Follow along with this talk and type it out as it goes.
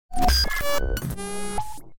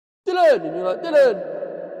Dylan! And you're like,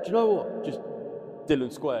 Dylan! Do you know what? Just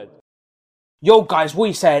Dylan squared. Yo guys, what are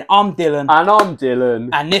you saying? I'm Dylan. And I'm Dylan.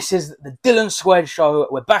 And this is the Dylan Squared Show.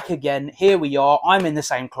 We're back again. Here we are. I'm in the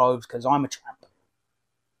same clothes because I'm a champ.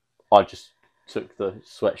 I just took the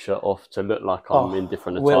sweatshirt off to look like I'm in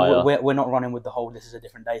different attire. We're not running with the whole this is a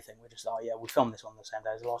different day thing. We're just, we filmed this one the same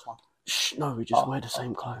day as the last one. Shh, no, we just wear the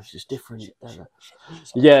same clothes. It's different.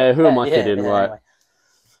 Yeah, who am I kidding, right? Anyway.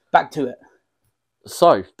 Back to it.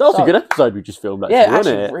 So, that was a good episode we just filmed, actually,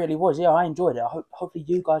 wasn't it? It really was. Yeah, I enjoyed it. Hopefully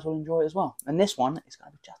you guys will enjoy it as well. And this one is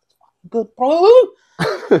going to be just as fucking good,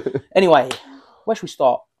 bro. Anyway, where should we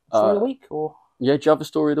start? Story of the week? Or? Yeah, do you have a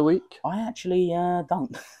story of the week? I actually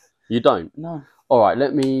don't. You don't? No. All right,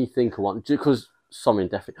 let me think of one. Because something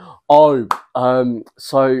definitely...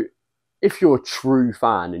 so if you're a true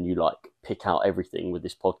fan and you, pick out everything with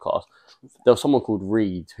this podcast, there was someone called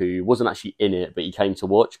Reed who wasn't actually in it, but he came to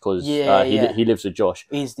watch because he lives with Josh.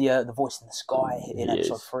 He's the voice in the sky in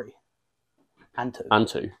episode 3 and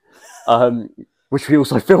 2, which we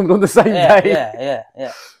also filmed on the same day.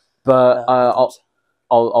 Yeah. But I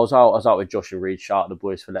was out with Josh and Reed. Shout out the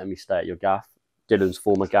boys for letting me stay at your gaff, Dylan's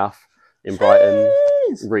former gaff in Brighton.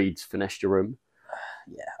 Reed's finessed your room.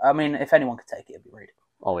 Yeah, I mean, if anyone could take it, it'd be Reed.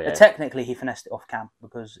 Oh yeah. Technically, he finessed it off Cam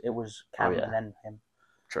because it was Cam and then him.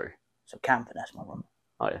 True. So Cam finessed my room.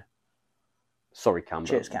 Oh yeah. Sorry, Cam.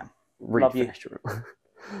 Cheers, Cam. Reed Love finessed your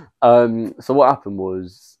room. So what happened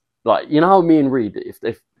was, you know how me and Reed, if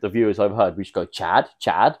the viewers overheard, we just go Chad.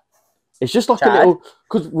 It's just like a little,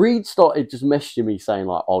 because Reed started just messaging me saying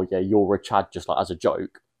oh yeah, you're a Chad, just as a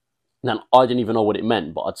joke. And then I didn't even know what it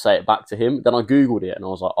meant, but I'd say it back to him. Then I Googled it and I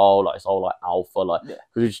was like, it's all alpha,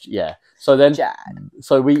 So then, Chad.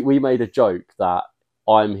 So we made a joke that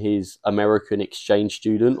I'm his American exchange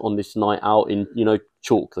student on this night out in,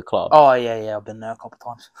 Chalk, the club. Oh, yeah, I've been there a couple of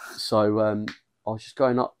times. So I was just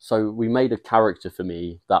going up. So we made a character for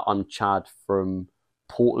me that I'm Chad from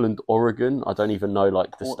Portland, Oregon. I don't even know,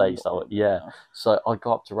 the states. So I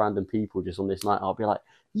go up to random people just on this night. I'll be like,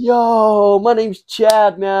 yo, my name's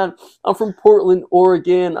Chad, man. I'm from Portland,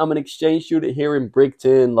 Oregon. I'm an exchange student here in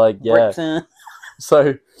Brigton. Brigton.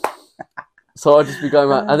 So I'd just be going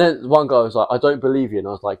around. And then one guy was like, I don't believe you. And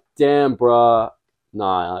I was like, damn, bruh.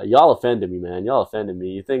 Nah, y'all offended me, man. Y'all offended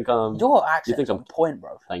me. You think your accent's on point,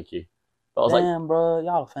 bro. Thank you. But I was damn, bro,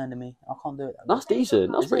 y'all offended me. I can't do it. That's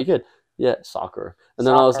decent. That's pretty good. Yeah, soccer. And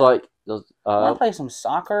then I was like, I play some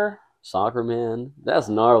soccer. Soccer, man. That's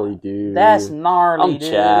gnarly, dude. That's gnarly,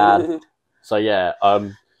 dude. Chad. So yeah,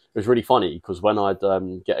 it was really funny because when I'd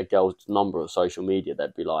get a girl's number on social media,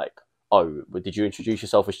 they'd be like, oh, did you introduce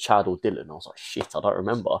yourself as Chad or Dylan? I was like, shit, I don't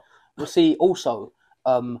remember. Well, see, also,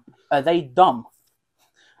 are they dumb?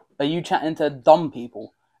 Are you chatting to dumb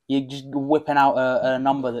people? You're just whipping out a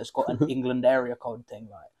number that's got an England area code thing,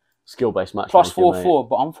 right? Skill-based matchmaking, +44,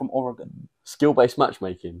 but I'm from Oregon. Skill-based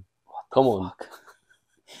matchmaking. Come on.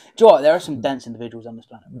 Do you know what? There are some dense individuals on this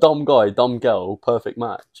planet. Dumb guy, dumb girl, perfect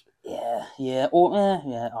match. Yeah. Or, I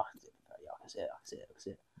can see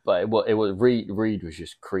it. But it was Reed was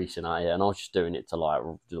just creasing at it, and I was just doing it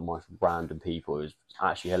to the most random people. It was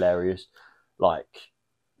actually hilarious. That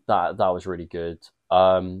was really good.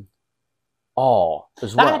 As well.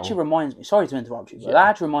 That actually reminds me. Sorry to interrupt you, but that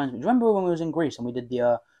actually reminds me. Do you remember when we was in Greece and we did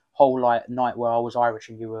the whole night where I was Irish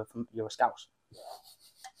and you were Scouse?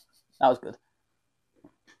 That was good.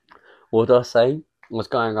 What did I say? I was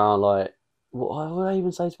going on what did I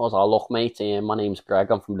even say to him? I was like, look, matey, my name's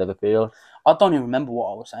Greg, I'm from Liverpool. I don't even remember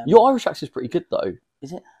what I was saying. Your Irish accent's pretty good, though.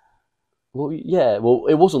 Is it? Well, yeah. Well,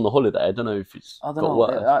 it was on the holiday. I don't know if it's I don't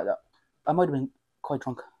know. I might have been quite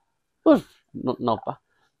drunk. Well, not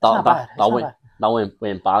bad. That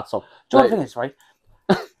went bad. So, do you know what the thing is, right?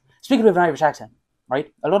 Speaking with an Irish accent,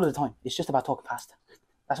 right? A lot of the time, it's just about talking fast.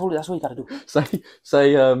 That's all you got to do. Say,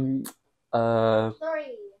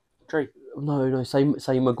 Three. No.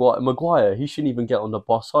 Say Maguire. He shouldn't even get on the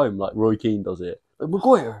bus home like Roy Keane does it.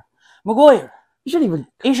 Maguire. He shouldn't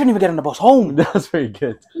even get on the bus home. That's very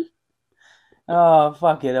good. Oh,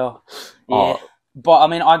 fuck it. Oh. Yeah. But I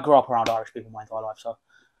mean, I grew up around Irish people my entire life, so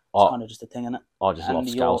it's kind of just a thing, isn't it? I just love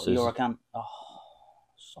Scousers. You're a cunt. Oh,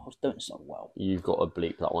 I was doing so well. You've got to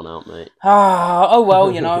bleep that one out, mate. Oh well,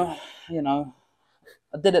 you know.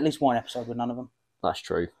 I did at least one episode with none of them. That's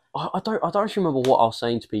true. I don't actually remember what I was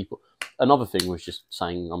saying to people. Another thing was just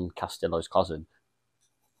saying I'm Castillo's cousin.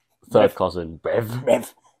 Third cousin,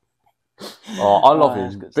 Bev. Oh, I love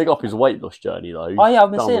That's him. good Big stuff, up his man. weight loss journey though. Oh yeah,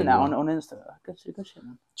 I've been Done seeing really that well. on Insta. Good shit,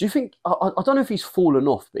 man. Do you think? I don't know if he's fallen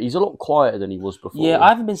off, but he's a lot quieter than he was before. Yeah, I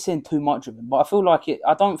haven't been seeing too much of him, but I feel like it.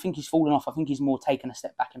 I don't think he's fallen off. I think he's more taken a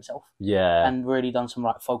step back himself Yeah, and really done some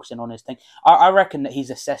like focusing on his thing. I reckon that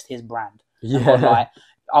he's assessed his brand. And yeah. gone, like,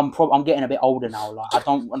 I'm getting a bit older now. Like I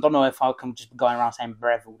don't know if I can just be going around saying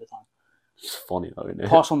brev all the time. It's funny though, isn't it?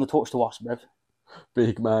 Pass on the torch to us, brev.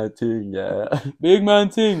 Big man thing, yeah. Big man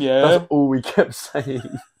thing, yeah. That's all we kept saying.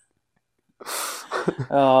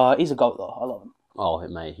 He's a goat though. I love him. Oh,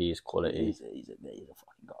 mate, he is quality. He's a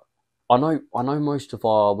fucking goat. I know most of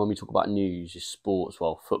our, when we talk about news, is sports,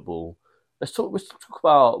 football. Let's talk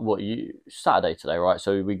about Saturday today, right?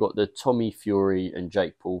 So we got the Tommy Fury and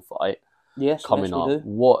Jake Paul fight coming up. We do.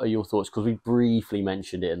 What are your thoughts? Because we briefly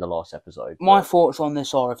mentioned it in the last episode. My thoughts on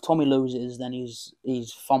this are: if Tommy loses, then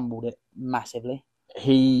he's fumbled it massively.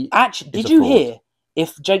 Did you hear?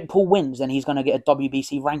 If Jake Paul wins, then he's going to get a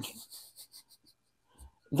WBC ranking.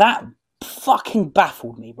 That fucking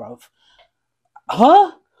baffled me, bro.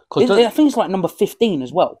 Huh? I think it's like number 15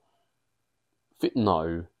 as well.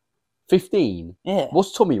 No. 15? Yeah.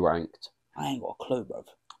 What's Tommy ranked? I ain't got a clue, bro.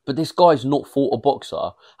 But this guy's not fought a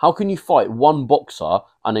boxer. How can you fight one boxer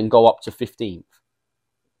and then go up to 15th?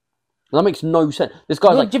 That makes no sense. This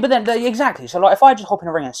guy's like... But then, exactly. So, like, if I just hop in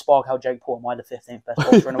a ring and spark out Jake Paul, am I the 15th best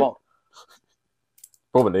boxer in the world?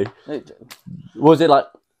 Probably. Was it like...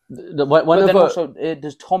 But then also,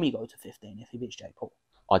 does Tommy go to 15 if he beats Jake Paul?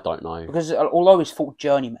 I don't know. Because although he's fought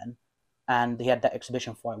journeymen, and he had that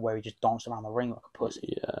exhibition fight where he just danced around the ring like a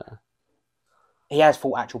pussy. Yeah. He has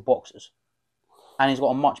fought actual boxers. And he's got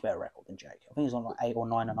a much better record than Jake. I think he's on like 8 or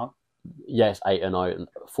 9-0. Yes, 8-0 and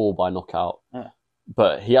 4 by knockout. Yeah.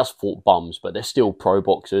 But he has fought bums, but they're still pro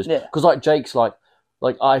boxers. Yeah. Because like Jake's like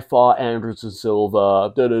I fought Anderson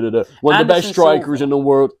Silva, one of the best strikers in the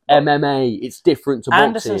world. MMA, it's different to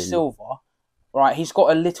Anderson boxing. Silva, right? He's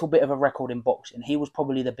got a little bit of a record in boxing. He was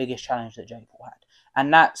probably the biggest challenge that Jake Paul had,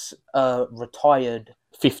 and that's a retired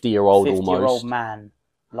 50-year-old man.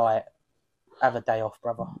 Like, have a day off,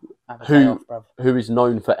 brother. Have a day off, brother. Who is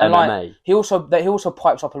known for and MMA? Like, he also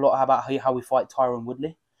pipes up a lot about how we fight Tyron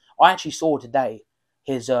Woodley. I actually saw today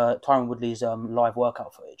his Tyron Woodley's live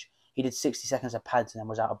workout footage. He did 60 seconds of pads and then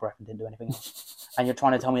was out of breath and didn't do anything else. And you're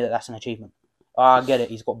trying to tell me that that's an achievement. I get it.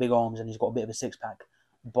 He's got big arms and he's got a bit of a six-pack.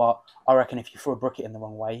 But I reckon if you threw a brick at him the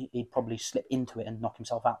wrong way, he'd probably slip into it and knock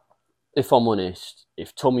himself out. If I'm honest,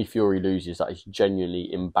 if Tommy Fury loses, that is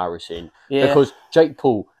genuinely embarrassing. Yeah. Because Jake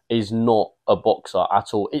Paul is not a boxer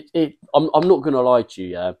at all. I'm not going to lie to you,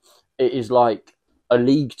 yeah. It is like a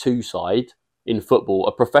League 2 side in football,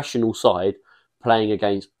 a professional side playing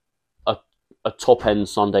against a top-end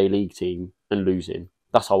Sunday League team and losing.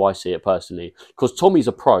 That's how I see it personally. Because Tommy's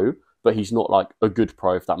a pro, but he's not like a good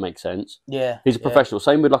pro, if that makes sense. Yeah. He's a professional.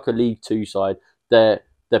 Same with like a League 2 side. They're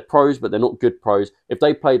pros, but they're not good pros. If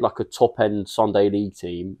they played like a top-end Sunday League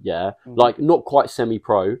team, like not quite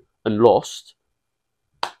semi-pro and lost,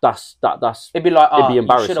 that's it'd be like, it'd be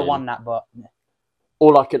embarrassing. You should have won that, but... Yeah.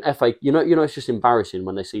 Or like an FA, you know, it's just embarrassing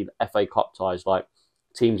when they see FA Cup ties, like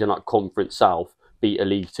teams in like Conference South beat a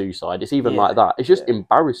League 2 side. It's even like that. It's just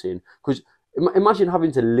embarrassing because imagine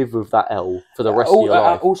having to live with that L for the rest of your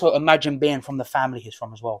life. Also, imagine being from the family he's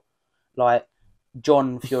from as well. Like,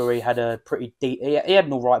 John Fury had a pretty he had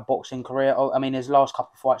an alright boxing career. I mean, his last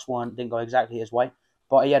couple of fights didn't go exactly his way,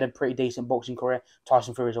 but he had a pretty decent boxing career.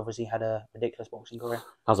 Tyson Fury's obviously had a ridiculous boxing career.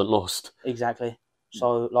 Hasn't lost. Exactly.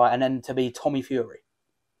 So, like, and then to be Tommy Fury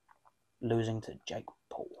losing to Jake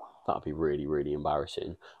Paul. That'd be really, really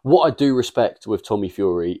embarrassing. What I do respect with Tommy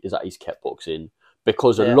Fury is that he's kept boxing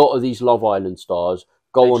because a lot of these Love Island stars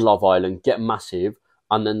go on Love Island, get massive,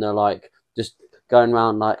 and then they're like just going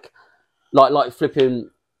around like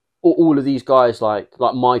flipping all of these guys like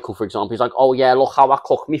Michael, for example. He's like, oh yeah, look how I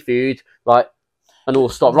cook me food, like, and all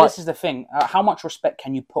stuff. This is the thing. How much respect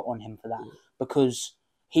can you put on him for that? Because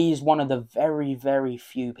he's one of the very, very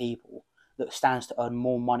few people that stands to earn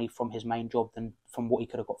more money from his main job than from what he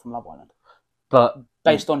could have got from Love Island. But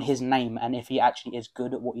based on his name and if he actually is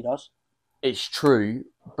good at what he does. It's true,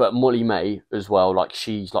 but Molly May as well, like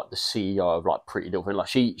she's like the CEO of like Pretty Little Thing. Like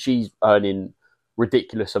she's earning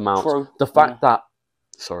ridiculous amounts. True. The fact that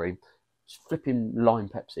flipping lime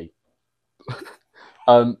Pepsi.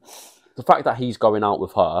 The fact that he's going out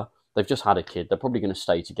with her, they've just had a kid. They're probably going to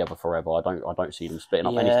stay together forever. I don't see them splitting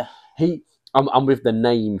up. Yeah. And with the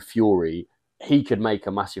name Fury, he could make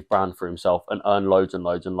a massive brand for himself and earn loads and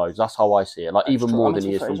loads and loads. That's how I see it. Like, even more than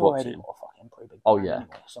he is from boxing. Oh yeah.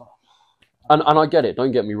 Anyway, so. And I get it.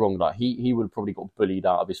 Don't get me wrong. Like he would have probably got bullied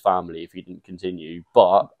out of his family if he didn't continue.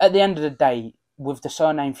 But at the end of the day, with the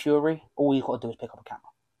surname Fury, all you've got to do is pick up a camera.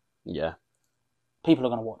 Yeah. People are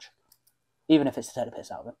going to watch, even if it's to take the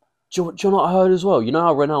piss out of them. Do you know what I heard as well? You know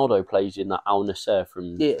how Ronaldo plays in that Al Nassr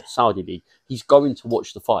from Saudi League? He's going to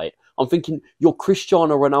watch the fight. I'm thinking, you're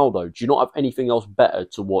Cristiano Ronaldo. Do you not have anything else better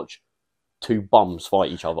to watch two bums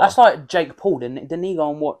fight each other? That's like Jake Paul, didn't he go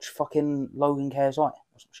and watch fucking Logan KSI or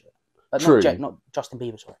some shit? True. Not Justin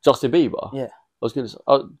Bieber, sorry. Justin Bieber? Yeah. I was going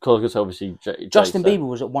to say, obviously, Justin Bieber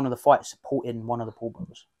was at one of the fights supporting one of the Paul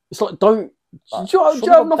brothers. It's like, do you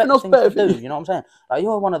have nothing else better to do? You know what I'm saying? Like,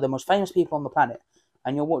 you're one of the most famous people on the planet,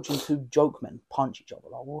 and you're watching two joke men punch each other.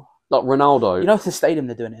 Like, what? Like Ronaldo. You know the stadium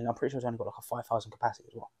they're doing it in? I'm pretty sure it's only got like a 5,000 capacity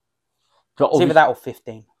as well. But it's either that or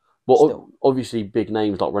 15. Well, obviously, big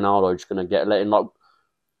names like Ronaldo are just going to get let in. Like,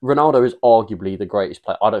 Ronaldo is arguably the greatest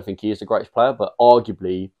player. I don't think he is the greatest player, but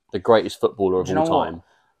arguably the greatest footballer of all time. What?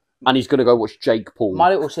 And he's going to go watch Jake Paul. My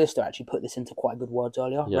little sister actually put this into quite good words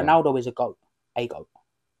earlier. Yeah. Ronaldo is a GOAT. A GOAT.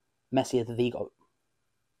 Messi is the GOAT.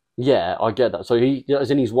 Yeah, I get that. So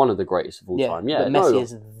he's one of the greatest of all time. Yeah, but Messi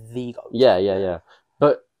is the GOAT. Yeah.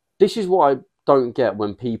 But this is what I don't get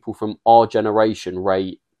when people from our generation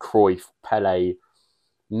rate Cruyff, Pele,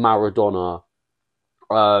 Maradona,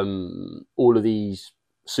 all of these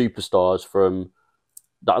superstars from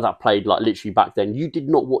that played like literally back then. You did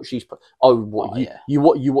not watch these. You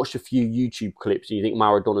watched a few YouTube clips and you think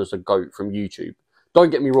Maradona's a GOAT from YouTube. Don't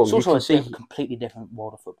get me wrong. It's also a completely different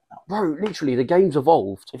world of football now. Bro, literally, the game's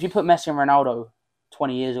evolved. If you put Messi and Ronaldo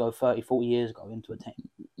 20 years ago, 30, 40 years ago into a team,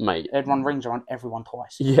 mate, they'd run rings around everyone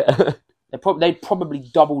twice. Yeah. They'd probably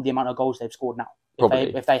double the amount of goals they've scored now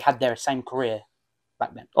if they had their same career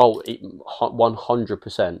back then. Oh,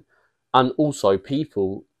 100%. And also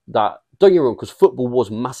people that, don't get me wrong, because football was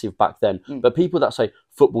massive back then, but people that say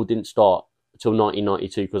football didn't start until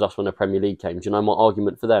 1992 because that's when the Premier League came, do you know my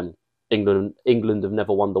argument for them? England have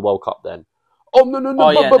never won the World Cup then. Oh, no.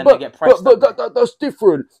 But that's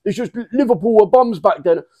different. It's just Liverpool were bums back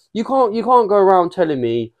then. You can't go around telling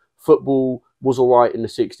me football was all right in the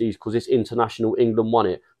 60s because it's international, England won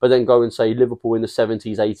it, but then go and say Liverpool in the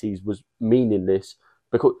 70s, 80s was meaningless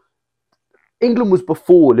because England was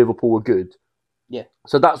before Liverpool were good. Yeah.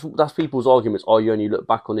 So that's people's arguments. Oh, you only look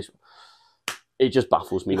back on this. It just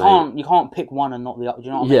baffles me. You can't pick one and not the other. Do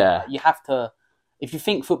you know what I mean? Yeah. You have to. If you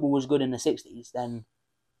think football was good in the 60s, then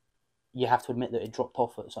you have to admit that it dropped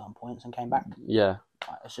off at certain points and came back. Yeah.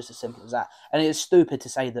 It's just as simple as that. And it's stupid to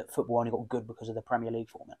say that football only got good because of the Premier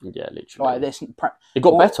League format. Yeah, literally. It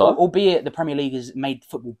got better. Albeit the Premier League has made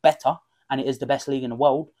football better, and it is the best league in the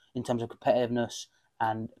world in terms of competitiveness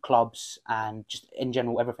and clubs and just in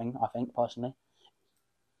general everything, I think, personally.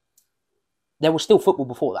 There was still football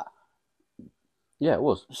before that. Yeah, it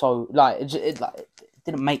was. So, it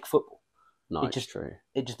didn't make football. No, it's true.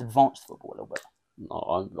 It just advanced football a little bit.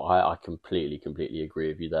 No, I completely agree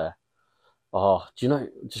with you there. Oh, do you know?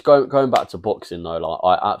 Just going back to boxing though, like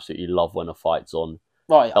I absolutely love when a fight's on.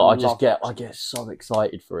 Right, I get so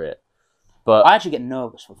excited for it. But I actually get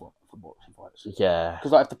nervous for boxing fights. Yeah,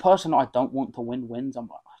 because like if the person I don't want to win wins, I'm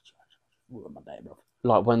like, ruin my day, bro.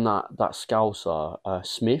 Like when that Scouser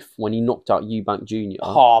Smith, when he knocked out Eubank Jr.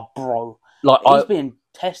 Oh, bro, like he's being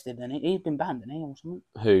tested and he's been banned, isn't he, or something?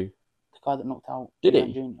 Who? The guy that knocked out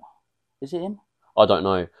Eubank Jr. Is it him? I don't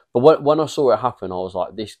know. But when I saw it happen, I was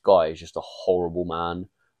like, this guy is just a horrible man.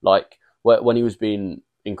 Like, when he was being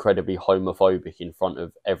incredibly homophobic in front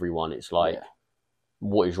of everyone, it's like,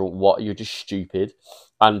 what is wrong? What? You're just stupid.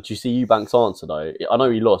 And do you see Eubank's answer, though? I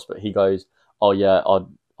know he lost, but he goes, oh, yeah,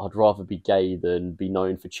 I'd rather be gay than be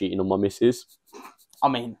known for cheating on my missus. I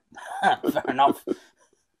mean, fair enough.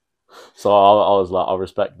 So I was like, I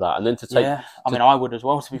respect that. And then to take... Yeah, I would as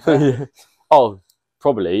well, to be fair. Oh,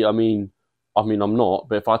 probably. I mean, I'm not,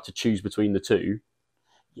 but if I had to choose between the two...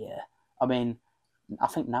 Yeah. I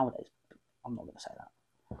think nowadays, I'm not going to say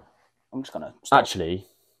that. I'm just going to... Actually,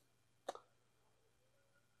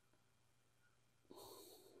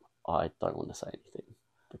 I don't want to say anything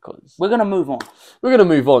because... We're going to move on. We're going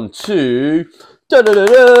to move on to...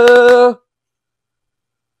 Da-da-da-da!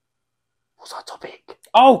 What's our topic?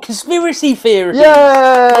 Oh, conspiracy theories!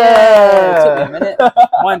 Yeah! It took me a minute.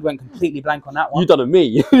 Mind went completely blank on that one. You done it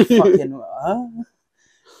me. Fucking...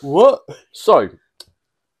 What? So, do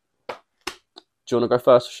you want to go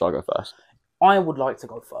first or should I go first? I would like to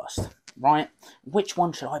go first, right? Which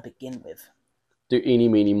one should I begin with? Do eeny,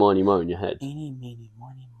 meeny, miny, mo in your head. Eeny, meeny,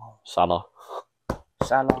 miny, mo. Salah.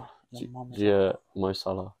 Salah. Yeah, Mo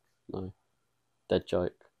Salah. No. Dead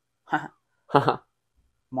joke.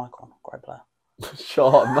 Mic on, great player.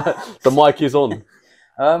 Shut up, man. The mic is on.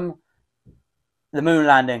 The moon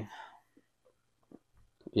landing.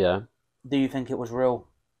 Yeah. Do you think it was real?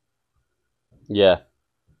 Yeah.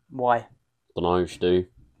 Why? Don't know if you do.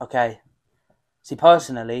 Okay. See,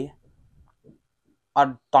 personally,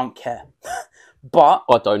 I don't care. But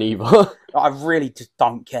I don't either. I really just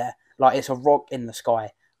don't care. Like, it's a rock in the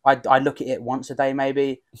sky. I look at it once a day,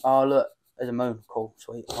 maybe. Oh, look, there's a moon. Cool,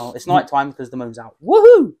 sweet. Oh, it's night time because the moon's out.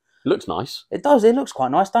 Woohoo! Looks nice. It does. It looks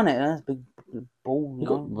quite nice, doesn't it? It's a big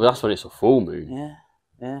ball, That's when it's a full moon.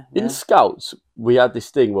 Yeah. In Scouts, we had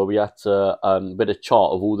this thing where we had to we had a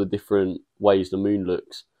chart of all the different ways the moon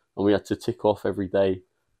looks, and we had to tick off every day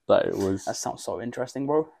that it was. That sounds so interesting,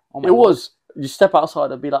 bro. Oh it was. You step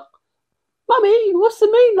outside and be like, "Mummy, what's the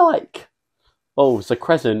moon like?" Oh, it's a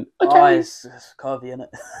crescent. Okay. Oh, it's curvy, innit?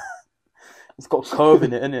 It's got a curve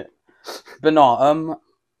in it, innit? But no,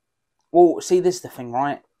 well, see, this is the thing,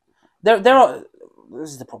 right? There are.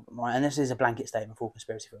 This is the problem, right? And this is a blanket statement for all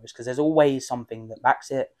conspiracy theories, because there's always something that backs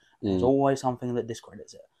it, and there's always something that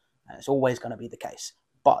discredits it, and it's always going to be the case.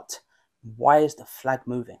 But why is the flag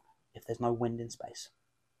moving if there's no wind in space?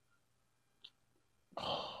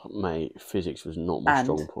 Oh, mate, physics was not my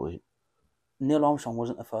strong point. Neil Armstrong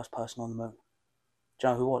wasn't the first person on the moon. Do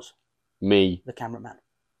you know who was? Me. The cameraman.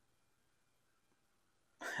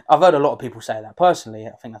 I've heard a lot of people say that. Personally,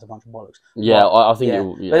 I think that's a bunch of bollocks. Yeah, I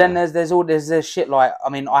think. Yeah. But then there's shit like, I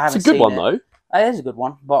mean, I haven't seen it. It's a good one though. It is a good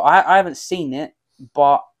one, but I haven't seen it.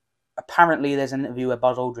 But apparently, there's an interview where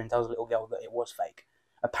Buzz Aldrin tells a little girl that it was fake.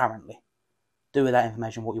 Apparently, do with that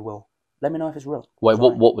information what you will. Let me know if it's real. Wait,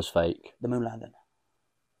 what was fake? The moon landing.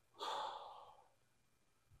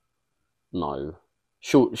 No,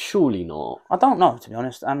 surely not. I don't know, to be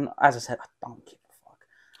honest. And as I said, I don't give a fuck.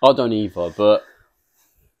 I don't either, but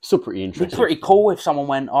still pretty interesting. It'd be pretty cool if someone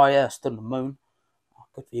went, "Oh yeah, stood on the moon." Oh,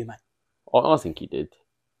 good for you, mate. I think he did.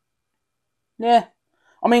 Yeah,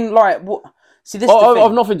 I mean, like, what? See, this.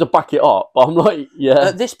 I've nothing to back it up, but I'm like, yeah.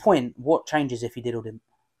 At this point, what changes if he did or didn't?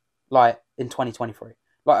 Like in 2023,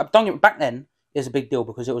 like don't get back then. Is a big deal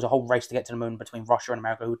because it was a whole race to get to the moon between Russia and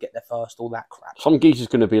America who would get there first, all that crap. Some geezer's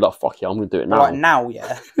going to be like, fuck yeah, I'm going to do it now. Like now,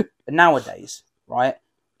 yeah. Nowadays, right?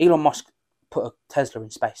 Elon Musk put a Tesla in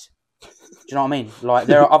space. Do you know what I mean? Like,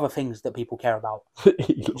 there are other things that people care about. Do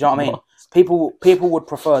you know what I mean? People would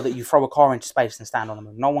prefer that you throw a car into space than stand on the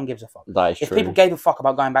moon. No one gives a fuck. That is true. If people gave a fuck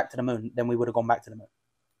about going back to the moon, then we would have gone back to the moon.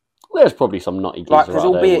 There's probably some nutty geezer because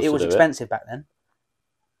albeit it was expensive back then,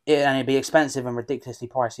 and it'd be expensive and ridiculously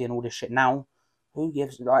pricey and all this shit now, who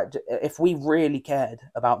gives, like, if we really cared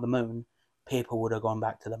about the moon, people would have gone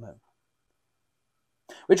back to the moon.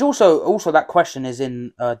 Which also that question is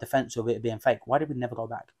in defense of it being fake. Why did we never go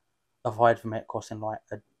back? Aside from it costing like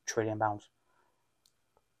 £1 trillion.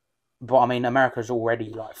 But I mean, America's already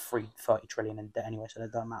like 30 trillion in debt anyway, so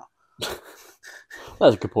it doesn't matter.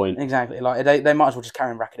 That's a good point. Exactly. Like they might as well just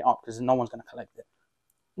carry on racking it up because no one's going to collect it.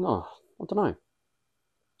 No, I don't know.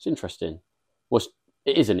 It's interesting. Well,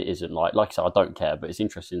 it is and it isn't. Like I said, I don't care, but it's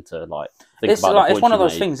interesting to like think about. Like, it's one of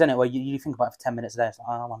those things, isn't it, where you think about it for 10 minutes a day. It's like,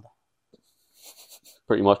 I wonder.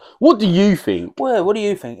 Pretty much. What do you think? Well, what do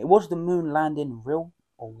you think? Was the moon landing real?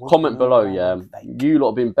 Comment below, yeah. Fake? You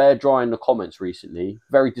lot have been bare dry in the comments recently.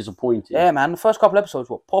 Very disappointed. Yeah, man. The first couple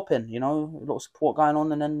episodes were popping, you know, a lot of support going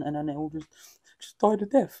on, and then it all just died a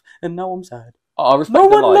death, and now I'm sad. I respect no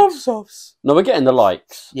the one likes. Loves us. No, we're getting the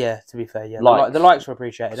likes. Yeah, to be fair, yeah, likes. The likes are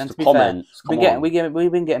appreciated, and to be comments. fair,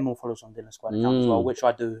 we've been getting more followers on Dinner Squad account as well, which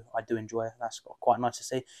I do enjoy. That's quite nice to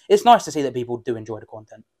see. It's nice to see that people do enjoy the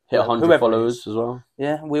content. Hit 100 followers as well.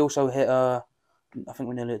 Yeah, we also hit. I think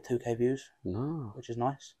we're nearly at 2K views. No, which is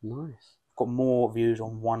nice. Nice. Got more views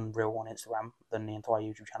on one reel on Instagram than the entire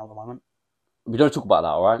YouTube channel at the moment. We don't talk about that,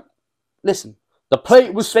 all right? Listen, the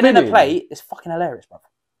plate was spinning. A plate is fucking hilarious, bro.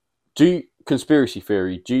 Conspiracy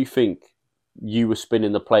theory, do you think you were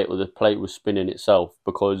spinning the plate or the plate was spinning itself?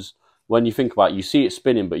 Because when you think about it, you see it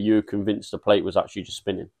spinning, but you were convinced the plate was actually just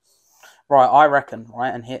spinning. Right, I reckon,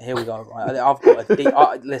 right, and here we go, right. I've got a deep,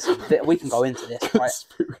 listen, we can go into this, right?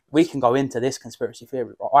 We can go into this conspiracy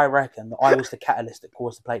theory, right? I reckon that I was the catalyst that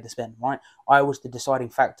caused the plate to spin, right? I was the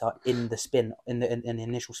deciding factor in the spin, in the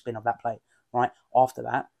initial spin of that plate, right? After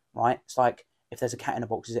that, right, it's like, if there's a cat in a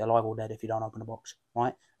box, is it alive or dead if you don't open the box,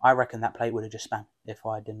 right? I reckon that plate would have just span if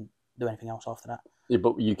I didn't do anything else after that. Yeah,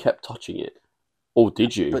 but you kept touching it. Or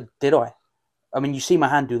did you? But did I? I mean, you see my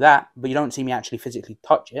hand do that, but you don't see me actually physically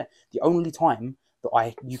touch it. The only time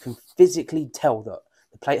that you can physically tell that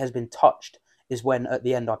the plate has been touched is when, at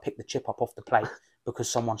the end, I pick the chip up off the plate because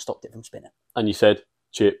someone stopped it from spinning. And you said,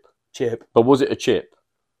 chip. Chip. But was it a chip?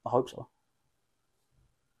 I hope so.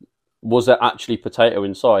 Was there actually potato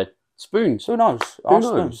inside? Spoons. Who knows? Who knows?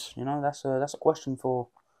 Spoons. You know, that's a question for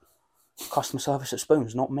customer service at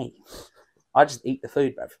Spoons, not me. I just eat the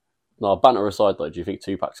food, bruv. No, banter aside though, do you think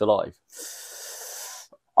Tupac's alive?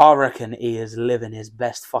 I reckon he is living his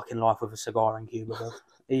best fucking life with a cigar in Cuba, bro.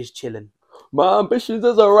 He's chilling. My ambitions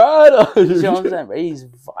as a rider. You see what I'm saying? Bro? He's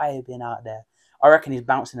vibing out there. I reckon he's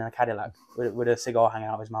bouncing in a Cadillac with a cigar hanging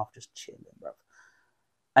out of his mouth, just chilling, bro.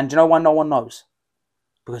 And do you know why no one knows?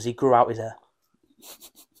 Because he grew out his hair.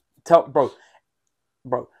 Bro,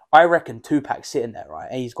 I reckon Tupac's sitting there, right?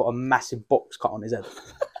 And he's got a massive box cut on his head.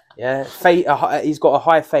 Yeah, he's got a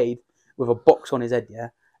high fade with a box on his head, yeah?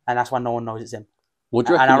 And that's why no one knows it's him. And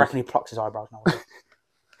I reckon he plucks his eyebrows now.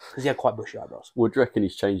 Because he had quite bushy eyebrows. What do you reckon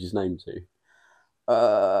he's changed his name to?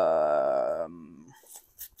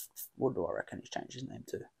 What do I reckon he's changed his name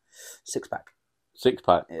to? Six Pack. Six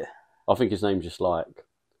Pack? Yeah. I think his name's just like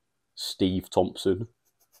Steve Thompson.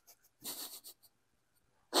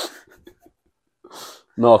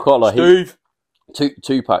 No, I can't lie. Steve!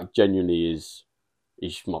 Tupac genuinely is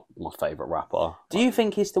my favourite rapper. Do you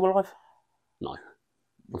think he's still alive? No.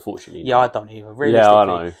 Unfortunately. Yeah, I don't either. Realistically, yeah, I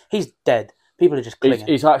know. He's dead. People are just clinging.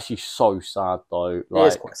 It's actually so sad though. Like, it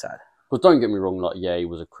is quite sad. But don't get me wrong, like, yeah, he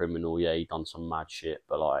was a criminal, yeah, he done some mad shit,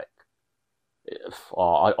 but like,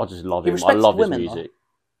 I just love him. I love women, his music. Though.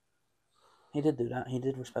 He did do that. He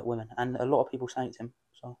did respect women, and a lot of people snaked him.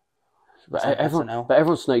 So, but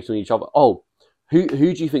everyone snakes on each other. Oh, who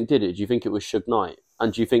do you think did it? Do you think it was Suge Knight?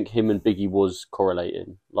 And do you think him and Biggie was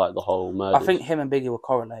correlating, like the whole murder? I think him and Biggie were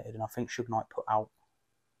correlated, and I think Suge Knight put out.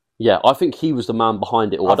 Yeah, I think he was the man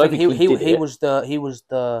behind it all. I don't think he was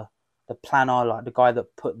the planner, like the guy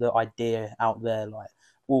that put the idea out there, like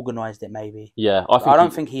organised it maybe. Yeah, I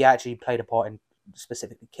don't think he actually played a part in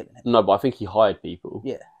specifically killing him. No, but I think he hired people.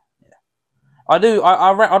 Yeah. I do.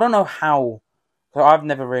 I don't know how. I've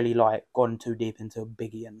never really like gone too deep into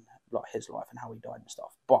Biggie and like his life and how he died and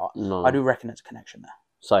stuff. But no. I do reckon there's a connection there.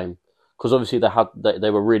 Same, because obviously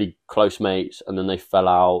they were really close mates, and then they fell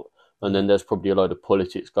out. And then there's probably a load of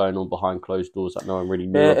politics going on behind closed doors that no one really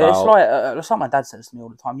knew about. It's like my dad says to me all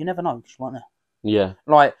the time. You never know because you weren't there. Yeah.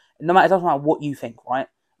 Like, it doesn't matter what you think, right?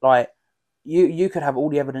 Like, you could have all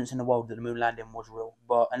the evidence in the world that the moon landing was real,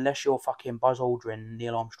 but unless you're fucking Buzz Aldrin,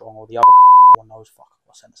 Neil Armstrong, or the other company no one knows, fuck,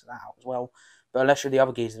 I'll censor that out as well. But unless you're the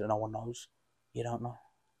other geezer that no one knows, you don't know.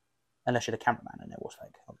 Unless you're the cameraman and it was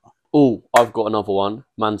fake. I don't know. Oh, I've got another one.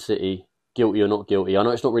 Man City, guilty or not guilty. I know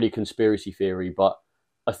it's not really a conspiracy theory, but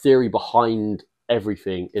a theory behind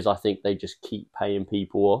everything is I think they just keep paying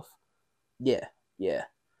people off. Yeah.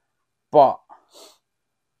 But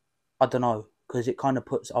I don't know, because it kind of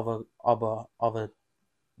puts other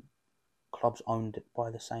clubs owned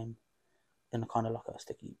by the same in a kind of like a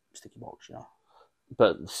sticky box, you know.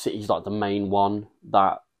 But City's like the main one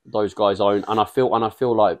that those guys own, and I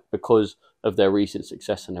feel like because of their recent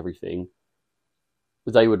success and everything,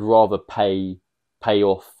 they would rather pay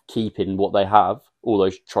off keeping what they have, all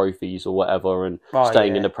those trophies or whatever, and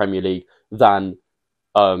staying in the Premier League than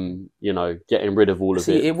getting rid of all of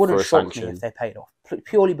it. It wouldn't for a shock sanction. me if they paid off,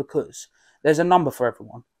 purely because there's a number for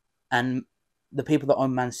everyone, and the people that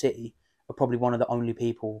own Man City are probably one of the only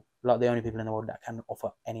people, like the only people in the world that can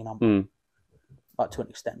offer any number, like to an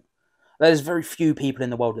extent. There's very few people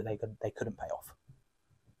in the world that they couldn't pay off,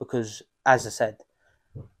 because as I said.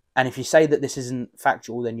 And if you say that this isn't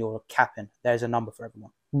factual, then you're capping. There's a number for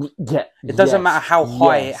everyone. Yeah. It doesn't matter how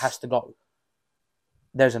high it has to go.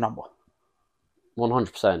 There's a number.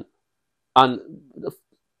 100%. And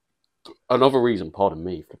another reason, pardon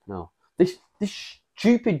me, now this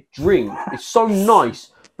stupid drink is so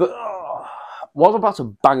nice, but while I'm about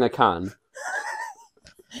to bang a can,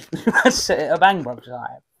 that's a bang, bro.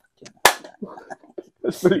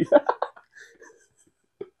 That's really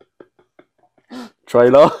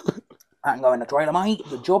trailer. I can go in the trailer, mate.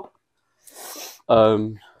 Good job.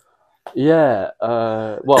 Yeah.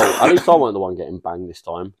 Well, at least I wasn't the one getting banged this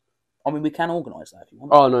time. I mean, we can organise that if you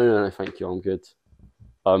want. Oh no, thank you. I'm good.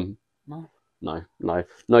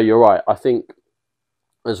 No. You're right. I think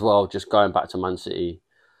as well. Just going back to Man City.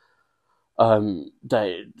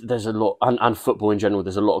 There's a lot, and football in general.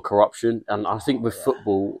 There's a lot of corruption, and I think with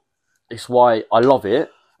football, it's why I love it,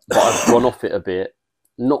 but I've gone off it a bit.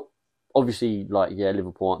 Not. Obviously, like, yeah,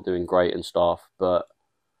 Liverpool aren't doing great and stuff, but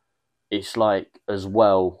it's like, as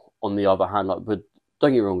well, on the other hand, like, but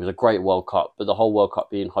don't get me wrong, it was a great World Cup, but the whole World Cup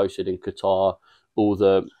being hosted in Qatar, all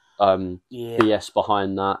the BS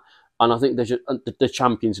behind that, and I think there's just, the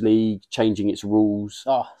Champions League changing its rules,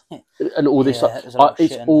 and all this stuff,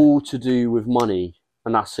 it's all to do with money,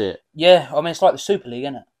 and that's it. Yeah, I mean, it's like the Super League,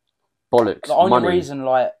 isn't it? Bollocks. The only reason,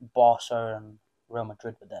 like, Barca and Real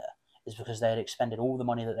Madrid were there is because they had expended all the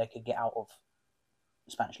money that they could get out of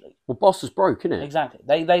the Spanish league. Well, Barca's broke, isn't it? Exactly.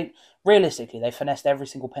 They realistically, they finessed every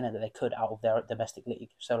single penny that they could out of their domestic league.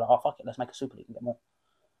 So, like, oh, fuck it, let's make a Super League and get more.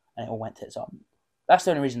 And it all went tits up. That's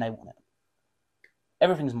the only reason they want it.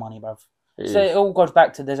 Everything's money, bruv. It So is. it all goes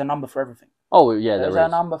back to there's a number for everything. Oh yeah, There's there a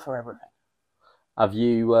is. number for everything. Have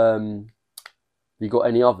you got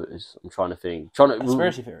any others? I'm trying to think.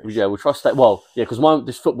 Conspiracy theories. Yeah, we'll try to stay. Well, yeah, because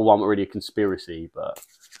this football one wasn't really a conspiracy, but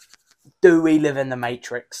Do we live in the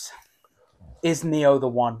Matrix? Is Neo the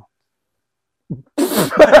one?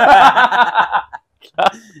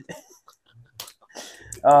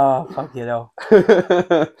 Oh, fuck you know.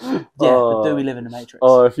 Yeah, but do we live in the Matrix?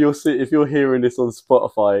 Oh, if you're hearing this on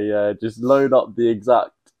Spotify, just load up the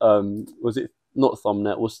exact was it not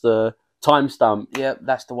thumbnail? What's the timestamp? Yeah,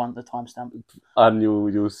 that's the one. The timestamp. And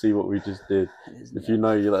you'll see what we just did. If you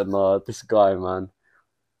know, you're like, nah, this guy, man.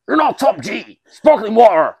 You're not Top G. Sparkling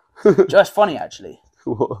water. Just funny, actually.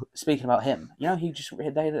 What? Speaking about him, you know,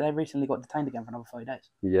 they recently got detained again for another 30 days.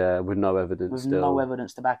 Yeah, with no evidence. With still. no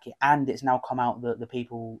evidence to back it, and it's now come out that the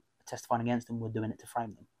people testifying against them were doing it to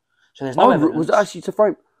frame them. So there's no evidence. Was it actually to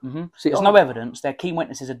frame? Mm-hmm. There's no evidence. Their key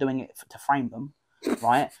witnesses are doing it to frame them,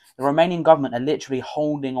 right? The Romanian government are literally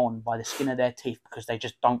holding on by the skin of their teeth because they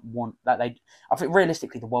just don't want that. I think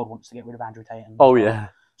realistically, the world wants to get rid of Andrew Tate. Yeah.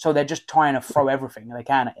 So they're just trying to throw everything they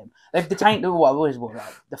can at him. They've detained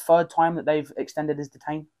the third time that they've extended his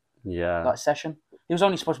session. He was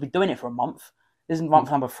only supposed to be doing it for a month. This is month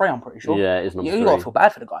number 3, I'm pretty sure. Yeah, it is number 3. You gotta feel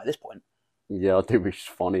bad for the guy at this point. Yeah, I think it's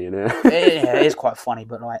funny, innit? It is quite funny,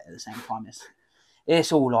 but like at the same time,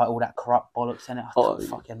 it's all like all that corrupt bollocks in it. I don't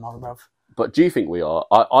fucking know, bruv. But do you think we are?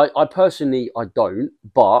 I personally, I don't.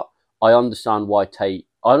 But I understand why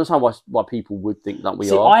I understand why people would think that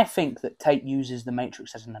we are. I think that Tate uses the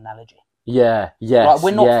Matrix as an analogy. Yeah, yes. Like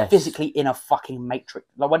we're not physically in a fucking Matrix.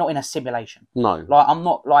 Like we're not in a simulation. No. Like I'm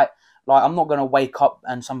not I'm not gonna wake up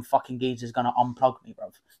and some fucking geezer's gonna unplug me,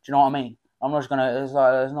 bruv. Do you know what I mean? I'm not just gonna. There's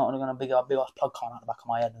not gonna be a big ass plug coming out the back of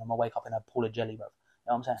my head, and I'm gonna wake up in a pool of jelly, bruv. You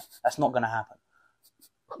know what I'm saying? That's not gonna happen.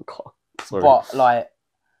 God, sorry. But like,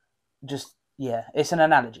 just yeah, it's an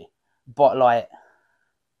analogy. But like,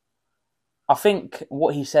 I think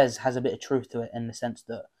what he says has a bit of truth to it in the sense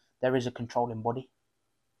that there is a controlling body.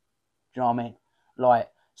 Do you know what I mean? Like,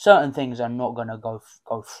 certain things are not gonna go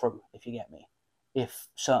through, if you get me. If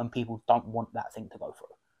certain people don't want that thing to go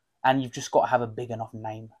through, and you've just got to have a big enough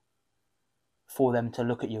name for them to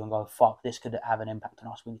look at you and go, fuck, this could have an impact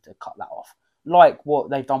on us, we need to cut that off. Like what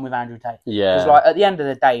they've done with Andrew Tate. Yeah. Because like, at the end of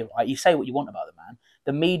the day, right, you say what you want about the man,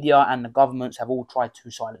 the media and the governments have all tried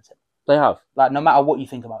to silence him. They have. Like, no matter what you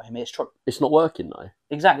think about him, it's true. It's not working, though.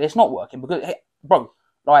 Exactly, it's not working because, bro,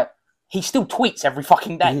 like, he still tweets every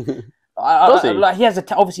fucking day. Does he? Like,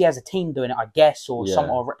 obviously he has a team doing it, I guess, or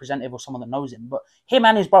or a representative or someone that knows him, but him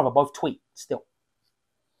and his brother both tweet still.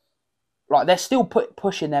 Like, they're still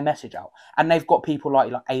pushing their message out. And they've got people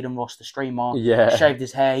like Aidan Ross, the streamer, shaved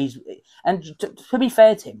his hair. And to be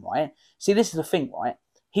fair to him, right? See, this is the thing, right?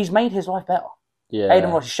 He's made his life better. Yeah.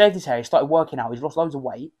 Aidan Ross, he shaved his hair, he started working out, he's lost loads of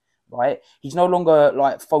weight, right? He's no longer,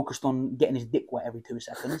 like, focused on getting his dick wet every 2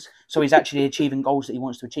 seconds. So he's actually achieving goals that he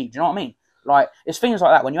wants to achieve. Do you know what I mean? Like, it's things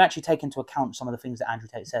like that. When you actually take into account some of the things that Andrew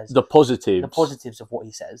Tate says. The positives of what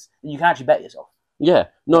he says, you can actually bet yourself. Yeah,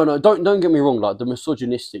 no, don't get me wrong. Like the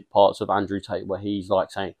misogynistic parts of Andrew Tate, where he's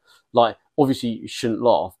like saying, like, obviously you shouldn't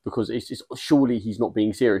laugh because it's surely he's not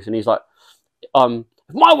being serious, and he's like, if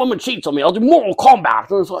my woman cheats on me, I'll do Mortal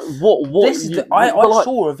Kombat. And it's like, what? I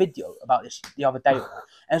saw a video about this the other day, right?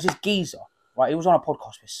 And it was this geezer, right? He was on a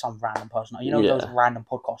podcast with some random person. You know those random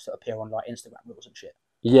podcasts that appear on like Instagram reels and shit.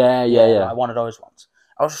 Yeah. Like one of those ones.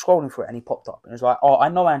 I was just scrolling through it and he popped up and it was like, oh, I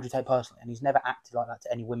know Andrew Tate personally and he's never acted like that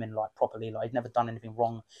to any women like properly. Like he's never done anything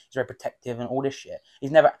wrong. He's very protective and all this shit.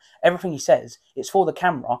 Everything he says, it's for the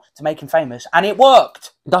camera to make him famous and it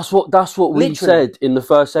worked. That's what we said in the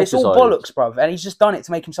first episode. It's all bollocks, bruv. And he's just done it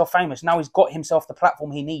to make himself famous. Now he's got himself the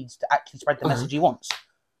platform he needs to actually spread the message he wants.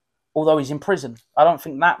 Although he's in prison. I don't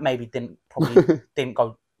think that maybe didn't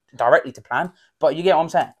go directly to plan, but you get what I'm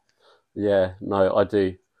saying? Yeah, no, I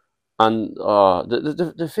do. And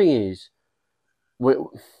the thing is,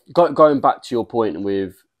 going back to your point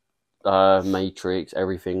with Matrix,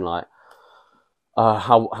 everything like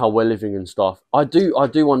how we're living and stuff. I do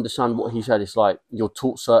understand what he said. It's like you're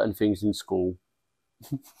taught certain things in school.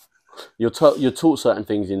 you're taught certain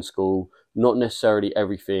things in school, not necessarily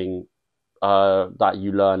everything that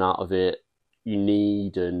you learn out of it you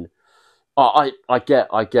need. And I get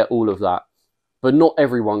all of that. But not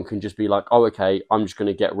everyone can just be like, oh, okay, I'm just going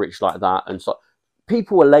to get rich like that. And so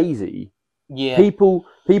people are lazy. Yeah. People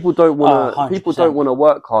don't want to. People don't want to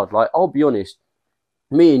work hard. Like, I'll be honest,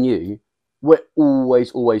 me and you, we're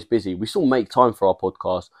always busy. We still make time for our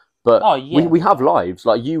podcast, but we have lives.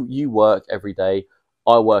 Like you work every day.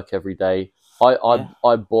 I work every day.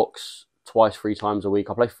 I box twice, 3 times a week.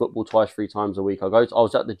 I play football twice, 3 times a week. I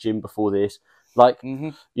was at the gym before this. Like,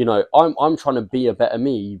 you know, I'm trying to be a better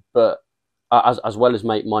me, but as well as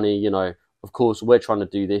make money, you know, of course, we're trying to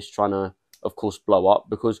do this, trying to, of course, blow up,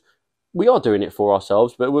 because we are doing it for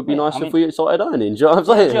ourselves, but it would be nice if we started earning. Do you know what I'm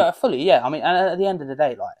saying? Yeah, fully, yeah. I mean, and at the end of the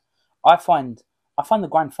day, like, I find the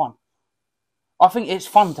grind fun. I think it's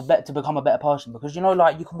fun to become a better person, because, you know,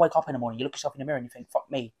 like, you can wake up in the morning, you look yourself in the mirror and you think, fuck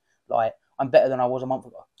me, like, I'm better than I was a month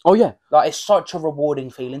ago. Oh, yeah. Like, it's such a rewarding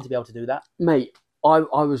feeling to be able to do that. Mate, I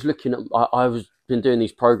was looking at, been doing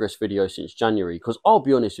these progress videos since January, because I'll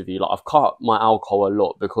be honest with you, like, I've cut my alcohol a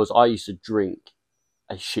lot because I used to drink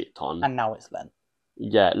a shit ton. And now it's Lent.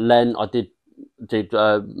 Yeah, Lent, I did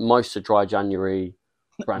most of dry January,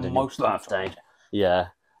 Brandon, most birthday. Yeah.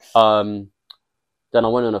 Then I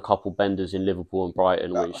went on a couple benders in Liverpool and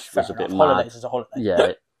Brighton, which was a bit mad. Holidays is a holiday.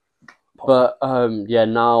 Yeah. But yeah,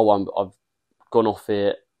 now I've gone off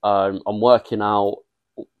it. I'm working out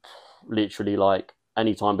literally like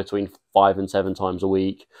anytime between 5 and 7 times a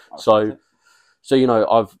week. So you know,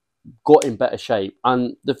 I've got in better shape.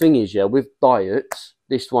 And the thing is, yeah, with diets,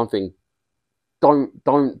 this one thing, don't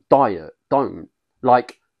diet. Don't,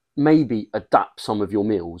 like, maybe adapt some of your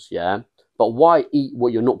meals, yeah? But why eat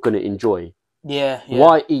what you're not going to enjoy? Yeah.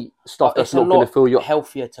 Why eat stuff that's not going to fill your...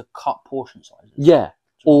 healthier to cut portion sizes. Yeah.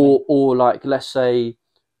 Or like, let's say,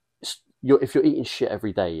 if you're eating shit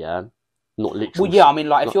every day, yeah? Not literally. Well, yeah, I mean,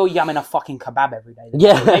 like, if you're yamming a fucking kebab every day,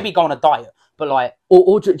 yeah, maybe go on a diet, but like...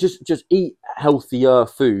 Or just eat healthier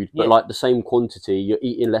food, but like the same quantity, you're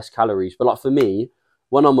eating less calories. But like for me,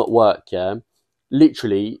 when I'm at work, yeah,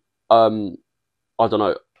 literally, I don't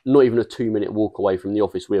know, not even a 2-minute walk away from the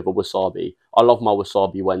office, we have a wasabi. I love my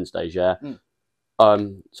wasabi Wednesdays, yeah?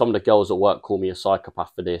 Some of the girls at work call me a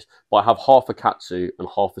psychopath for this, but I have half a katsu and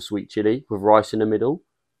half a sweet chili with rice in the middle.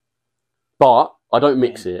 But I don't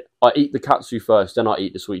mix it. I eat the katsu first, then I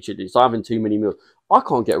eat the sweet chili. So I'm having too many meals. I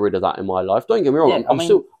can't get rid of that in my life. Don't get me wrong.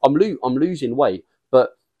 I'm losing weight,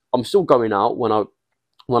 but I'm still going out when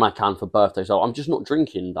I can for birthdays. So I'm just not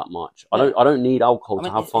drinking that much. I don't need alcohol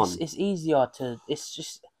to have fun. It's easier to. It's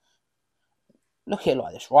just, look at it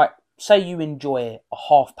like this, right? Say you enjoy a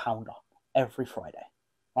half pounder every Friday,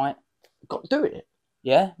 right? Got to do it.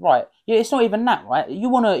 Yeah, right. Yeah, it's not even that, right? You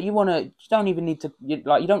don't even need to, you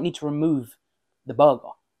don't need to remove the burger.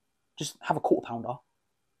 Just have a quarter pounder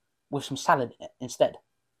with some salad in it instead.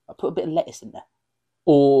 Put a bit of lettuce in there.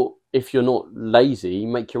 Or if you're not lazy,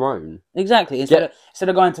 make your own. Exactly. Instead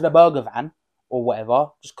of going to the burger van or whatever,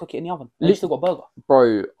 just cook it in the oven. You still got a burger.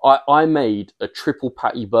 Bro, I made a triple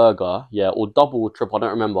patty burger, yeah, or double or triple, I don't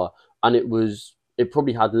remember, and it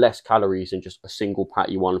probably had less calories than just a single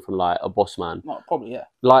patty one from like a Boss Man. Well, probably, yeah.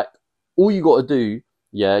 Like, all you got to do,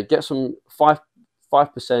 yeah, get some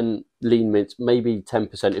 5% lean mince, maybe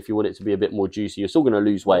 10% if you want it to be a bit more juicy. You're still going to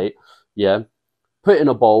lose weight, yeah. Put it in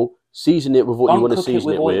a bowl, season it with what you want to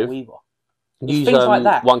season it with. Use things like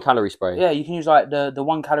that. 1 calorie spray. Yeah, you can use like the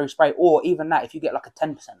 1 calorie spray, or even that, if you get like a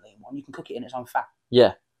 10% lean one, you can cook it in its own fat.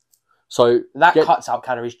 Yeah. So that cuts out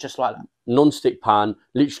calories just like that. Non-stick pan,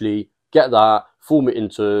 literally get that, form it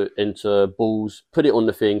into balls, put it on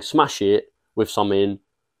the thing, smash it with some in,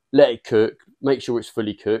 let it cook, make sure it's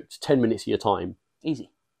fully cooked, 10 minutes of your time.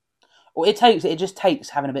 Easy. Well, it just takes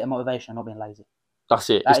having a bit of motivation and not being lazy. That's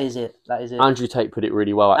it. That is it. Andrew Tate put it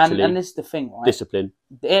really well, actually. And this is the thing, right? Discipline.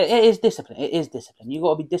 It is discipline. It is discipline. You've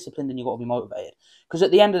got to be disciplined and you've got to be motivated. Because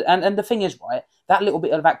at the end, and the thing is, right, that little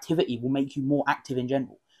bit of activity will make you more active in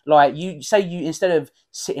general. Like, instead of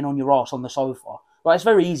sitting on your ass on the sofa, like, it's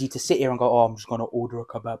very easy to sit here and go, oh, I'm just going to order a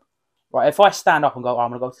kebab. Right? If I stand up and go, oh,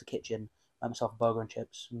 I'm going to go to the kitchen, make myself a burger and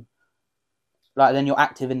chips. And, like, then you're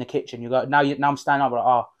active in the kitchen. You go, now I'm standing up, like,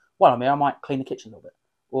 oh, well, I mean, I might clean the kitchen a little bit.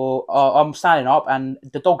 Or I'm standing up and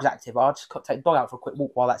the dog's active. I'll just take the dog out for a quick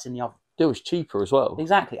walk while that's in the oven. It was cheaper as well.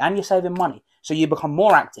 Exactly. And you're saving money. So you become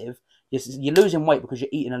more active. You're losing weight because you're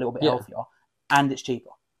eating a little bit healthier. And it's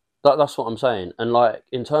cheaper. That's what I'm saying. And, like,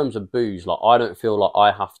 in terms of booze, like, I don't feel like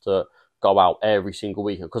I have to go out every single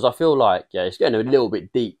weekend. Because I feel like, yeah, it's getting a little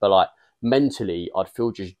bit deep. But, like, mentally, I'd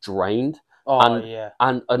feel just drained.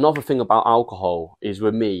 And another thing about alcohol is,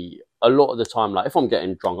 with me, a lot of the time, like, if I'm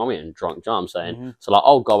getting drunk, I'm getting drunk, do you know what I'm saying? Mm-hmm. So, like,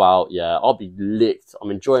 I'll go out, yeah, I'll be licked, I'm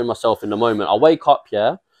enjoying myself in the moment. I wake up,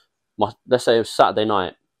 yeah, let's say it's Saturday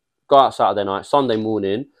night, go out Saturday night, Sunday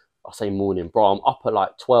morning, I say morning, bro, I'm up at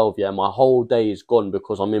like 12, yeah, my whole day is gone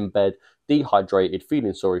because I'm in bed, dehydrated,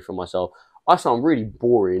 feeling sorry for myself. I sound really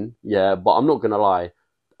boring, yeah, but I'm not going to lie,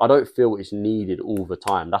 I don't feel it's needed all the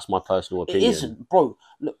time. That's my personal opinion. It isn't, bro.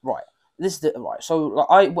 Look, right. This is right. So,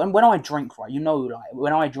 like, when I drink, right, you know, like,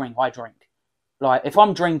 when I drink, Like, if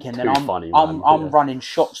I'm drinking, then I'm running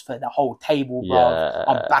shots for the whole table, bro. Yeah.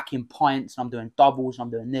 I'm backing pints, and I'm doing doubles, and I'm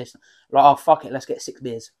doing this. Like, oh, fuck it, let's get 6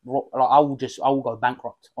 beers. Like, I will go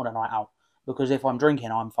bankrupt on a night out. Because if I'm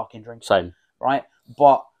drinking, I'm fucking drinking. Same. Right?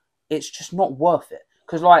 But it's just not worth it.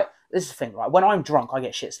 Because, like, this is the thing, right? When I'm drunk, I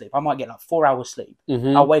get shit sleep. I might get, like, 4 hours sleep.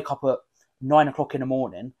 Mm-hmm. I'll wake up at 9 o'clock in the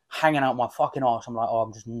morning, hanging out my fucking arse. I'm like, oh,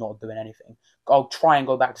 I'm just not doing anything. I'll try and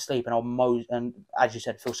go back to sleep, and I'll moan, and as you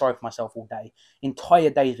said, feel sorry for myself all day. Entire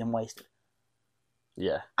day's been wasted.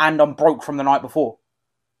 Yeah. And I'm broke from the night before.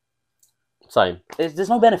 Same. There's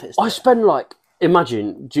no benefits. I spend, like,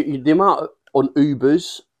 imagine the amount on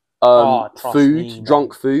Ubers, food,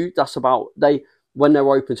 drunk food. That's about when they're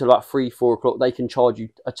open till about 3-4 o'clock. They can charge you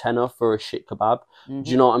a tenner for a shit kebab. Mm-hmm.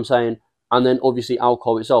 Do you know what I'm saying? And then obviously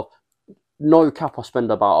alcohol itself. No cap, I spend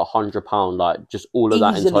about £100, like just all of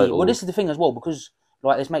that in total. Well, this is the thing as well, because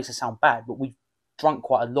like this makes it sound bad, but we've drunk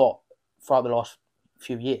quite a lot throughout the last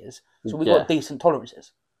few years, so we've got decent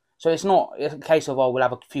tolerances. So it's a case of, oh, we'll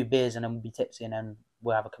have a few beers and then we'll be tipsy and then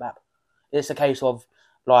we'll have a kebab. It's a case of,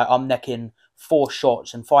 like, I'm necking 4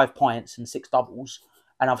 shots and 5 pints and 6 doubles,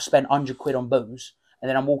 and I've spent £100 on booze, and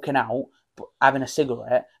then I'm walking out, having a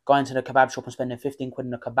cigarette, going to the kebab shop and spending 15 quid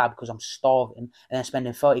on a kebab because I'm starving, and then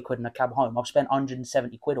spending 30 quid on a cab home. I've spent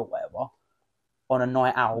 170 quid or whatever on a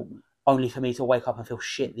night out, only for me to wake up and feel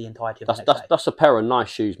shit the entirety of the next day. That's a pair of nice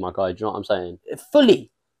shoes, my guy. Do you know what I'm saying?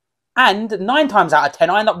 Fully. And 9 times out of 10,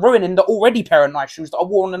 I end up ruining the already pair of nice shoes that I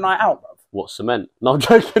wore on the night out, bro. What, cement? No, I'm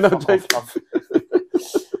joking.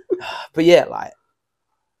 But yeah, like...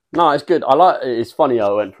 No, it's good. It's funny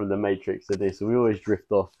how I went from the Matrix to this. We always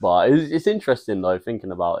drift off, but it's interesting though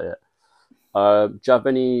thinking about it. Do you have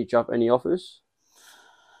any offers?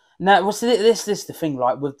 No, well, so this is the thing.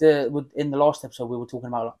 Like in the last episode, we were talking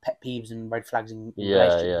about like pet peeves and red flags in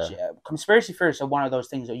relationships. Yeah. Conspiracy theories are one of those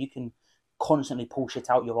things that you can constantly pull shit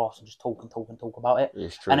out your ass and just talk about it.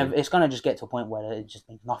 It's true. And it's gonna just get to a point where it just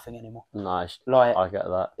means nothing anymore. Nice. Like, I get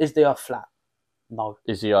that. Is the Earth flat? No.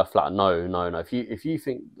 Is the Earth flat? No. If you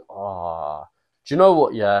think, do you know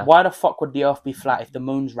what? Yeah. Why the fuck would the Earth be flat if the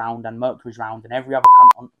Moon's round and Mercury's round and every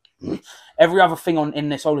other thing in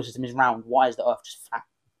the solar system is round? Why is the Earth just flat?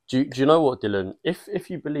 Do you know what, Dylan? If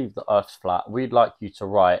you believe the Earth's flat, we'd like you to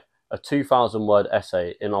write a 2,000-word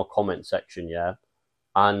essay in our comment section, yeah,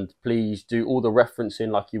 and please do all the referencing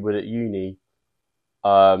like you would at uni.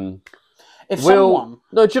 Do you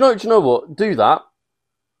know what? Do that.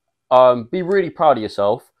 Be really proud of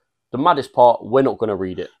yourself. The maddest part, we're not going to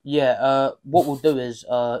read it. Yeah, what we'll do is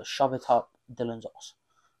shove it up Dylan's ass.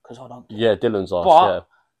 Because I don't care. Yeah, Dylan's ass, but, yeah.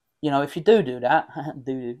 You know, if you do that,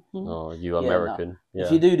 Oh, you American. No. Yeah.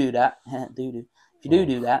 If you do that, If you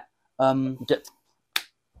do that,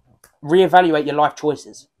 reevaluate your life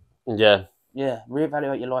choices. Yeah. Yeah,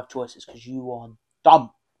 reevaluate your life choices because you are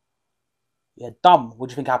dumb. Yeah, dumb. What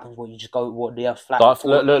do you think happens? What, you just go, what, the Earth's flat? Look.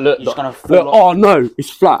 You're just going to fall off. Oh, no,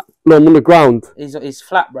 it's flat. No, I'm on the ground. It's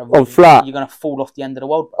flat, bro. I'm flat. You're going to fall off the end of the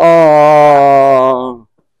world, bro. Oh.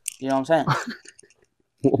 You know what I'm saying?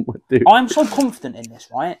 What am I doing? I'm so confident in this,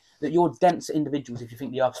 right, that you're dense individuals if you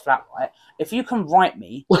think the Earth's flat, right? If you can write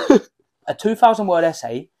me a 2,000-word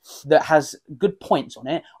essay that has good points on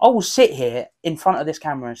it, I will sit here in front of this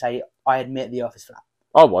camera and say, I admit the Earth is flat.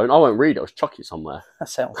 I won't read it. I'll chuck it somewhere.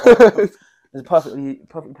 That's it on fire. There's a perfectly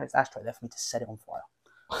placed ashtray there for me to set it on fire.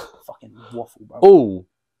 Fucking waffle, bro. Oh,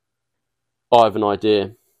 I have an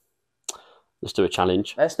idea. Let's do a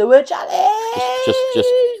challenge. Let's do a challenge. Just.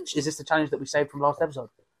 Is this the challenge that we saved from last episode?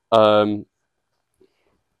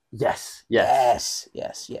 Yes.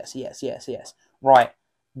 Right.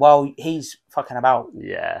 Well, he's fucking about.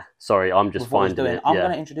 Yeah. Sorry, I'm just finding it. I'm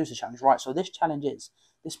going to introduce a challenge. Right. So this challenge is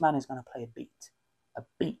this man is going to play a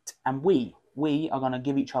beat, and we are going to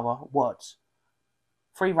give each other words.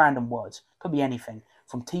 3 random words. Could be anything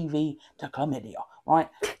from TV to chlamydia. Right.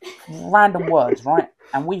 Random words. Right.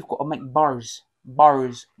 And we've got to make bars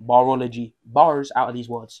out of these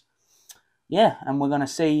words. Yeah, and we're going to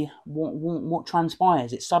see what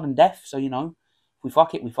transpires. It's sudden death, so, you know, if we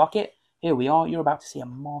fuck it, we fuck it. Here we are. You're about to see a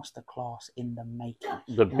masterclass in the making.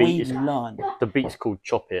 The beat's called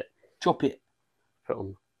Chop It. Chop it. Put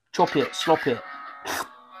on. Chop it, slop it.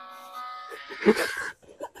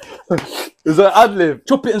 Is that ad-lib?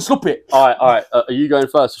 Chop it and slop it. All right. Are you going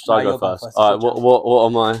first or should I go first? All right, what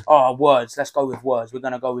am I? Oh, words. Let's go with words. We're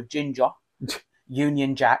going to go with ginger,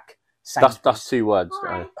 Union Jack, Sainsbury's. That's 2 words.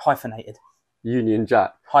 Right? Hyphenated. Union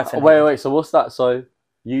Jack. Hyphenated. Wait. So what's that?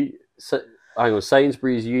 Hang on.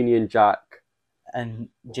 Sainsbury's, Union Jack, and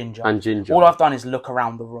ginger. All I've done is look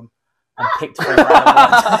around the room and picked 3 random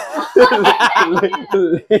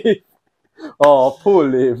words. Oh, poor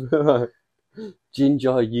Liv.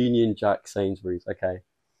 Ginger, Union Jack, Sainsbury's. Okay.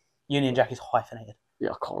 Union Jack is hyphenated. Yeah,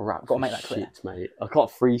 I can't rap. Gotta make that clear. Shit, mate. I can't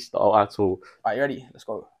freestyle at all. Alright, you ready? Let's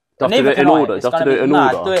go. Do I have to do it in order?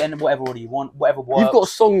 Do it in whatever order you want. Whatever works. You've got a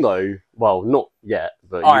song though. Well, not yet,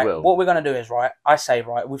 but Alright, you will. what we're gonna do is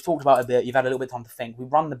we've talked about it a bit. You've had a little bit of time to think. We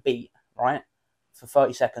run the beat right for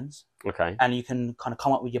 30 seconds. Okay. And you can kind of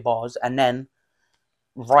come up with your bars, and then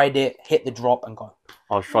ride it, hit the drop, and go.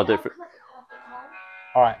 I'll try to do it.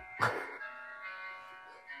 Alright.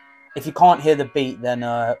 If you can't hear the beat, then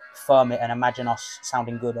firm it and imagine us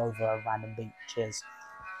sounding good over a random beat. Cheers.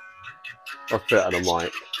 I'll put it on the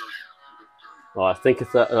mic. Alright, I think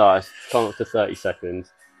it's come up to 30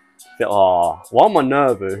 seconds. Why am I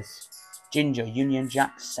nervous? Ginger, Union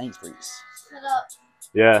Jack, Sainsbury's. Shut up.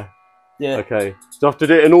 Yeah. Yeah. Okay. Do I have to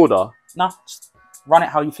do it in order? No, just run it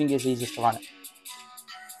how you think is easiest to run it.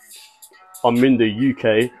 I'm in the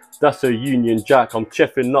UK. That's a Union Jack. I'm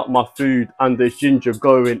cheffing up my food and there's ginger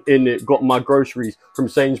going in it. Got my groceries from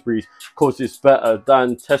Sainsbury's cause it's better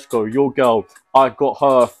than Tesco. Your girl, I got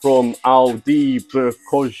her from Aldi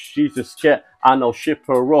because she's a sket and I'll ship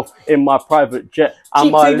her off in my private jet.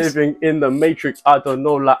 Am I living in the Matrix? I don't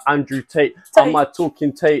know, like Andrew Tate. Am I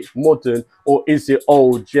talking Tate modern or is it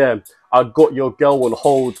old? Yeah. I got your girl on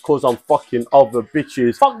hold cause I'm fucking other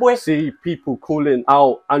bitches. Fuck boy. See people calling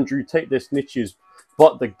out Andrew Tate, their snitches.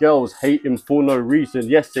 But the girls hate him for no reason.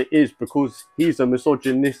 Yes, it is because he's a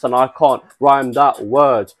misogynist and I can't rhyme that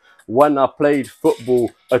word. When I played football,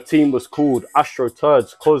 a team was called Astro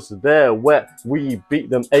Turds cause they're wet. We beat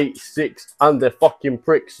them 8-6 and they're fucking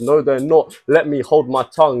pricks. No, they're not. Let me hold my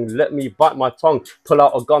tongue. Let me bite my tongue. Pull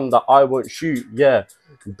out a gun that I won't shoot. Yeah,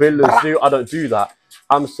 Billazoo, I don't do that.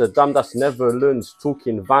 Amsterdam, that's Netherlands,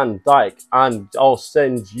 talking Van Dyke. And I'll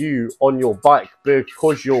send you on your bike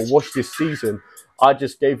because you're washed this season. I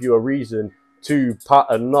just gave you a reason to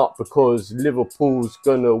pattern up because Liverpool's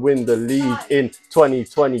gonna win the league in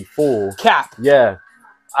 2024. Cap. Yeah,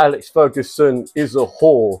 Alex Ferguson is a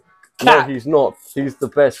whore. Cap. No, he's not. He's the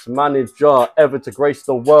best manager ever to grace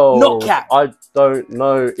the world. Not cap. I don't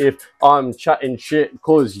know if I'm chatting shit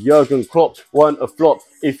because Jurgen Klopp weren't a flop.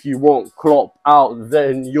 If you want Klopp out,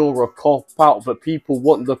 then you're a cop out. But people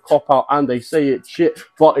want the cop out and they say it's shit,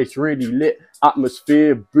 but it's really lit.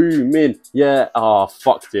 Atmosphere booming. Yeah,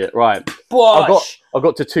 fucked it. Right. Bosh. I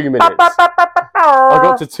got to 2 minutes. I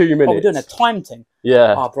got to 2 minutes. Oh, we're doing a time thing.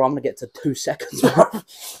 Yeah. Oh, bro, I'm gonna get to 2 seconds, bro.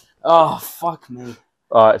 Oh, fuck me.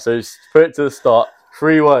 Alright, so just put it to the start.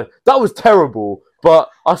 3 words. That was terrible,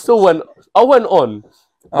 but I went on.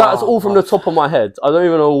 That's all from the top of my head. I don't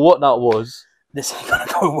even know what that was. This ain't gonna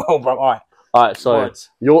go well, bro. Alright. Alright, so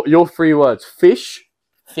Words. your 3 words. Fish.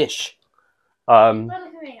 Fish.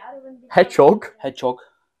 Hedgehog. Hedgehog.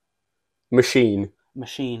 Machine.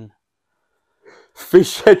 Machine.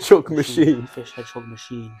 Fish, hedgehog, machine. Fish, hedgehog,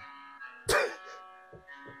 machine.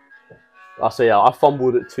 So yeah, I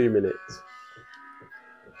fumbled at 2 minutes.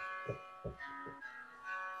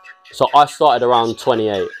 So I started around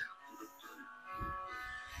 28.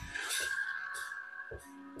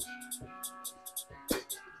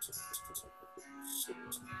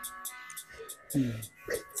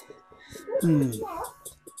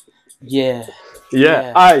 Yeah.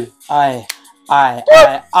 Yeah.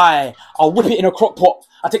 I'll whip it in a crock pot.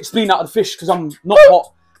 I take spleen out of the fish because I'm not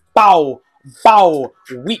hot. Bow.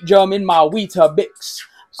 Wheat germ in my Weetabix.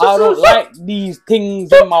 I don't like these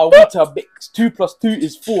things in my Weetabix. 2 + 2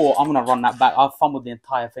 is 4. I'm gonna run that back. I fumbled the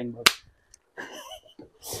entire thing, bro.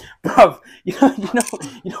 Bruv, you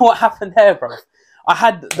know what happened there, bro? I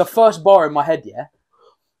had the first bar in my head, yeah?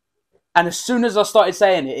 And as soon as I started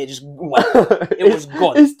saying it, it just went. It was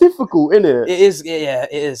gone. It's difficult, isn't it? It is, yeah,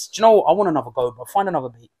 it is. Do you know what? I want another go, bro. Find another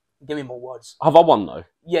beat. Give me more words. Have I won, though?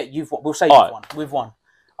 Yeah, you've won. We'll say you've won. We've won.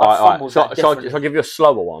 All right. Shall I give you a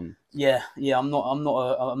slower one? Yeah. I'm not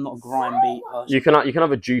a grime beat person. You can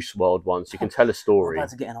have a Juice WRLD one, so you can tell a story. I'm about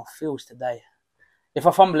to get in our feels today. If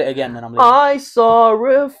I fumble it again, then I'm leaving. I saw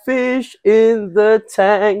a fish in the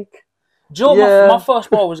tank. Do you know what my first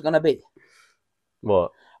bar was gonna be?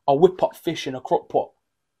 What? I'll whip up fish in a crock pot.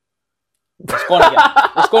 It's gone again.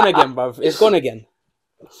 It's gone again, bro. It's gone again.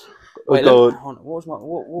 Wait, go on. Hold on. What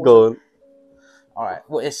was Go on. All right.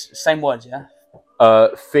 Well, it's same words, yeah.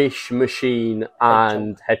 Fish, machine,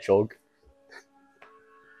 and hedgehog.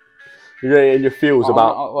 You know, in your feels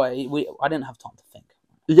about. Wait, I didn't have time to think.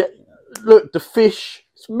 Yeah, look, the fish.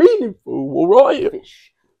 It's meaningful, all right.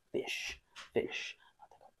 Fish.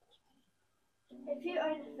 If you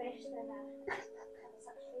own a fish, then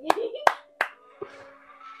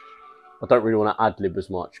I don't really want to ad lib as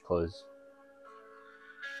much because.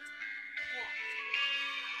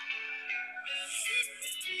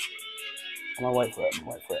 I'm gonna wait for it.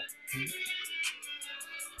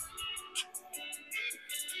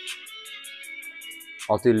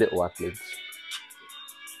 I'll do little ad-libs.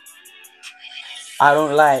 I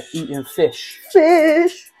don't like eating fish.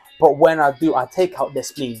 But when I do, I take out the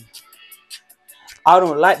spleen. I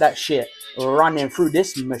don't like that shit running through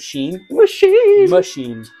this machine.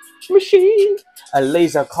 A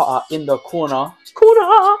laser cutter in the corner.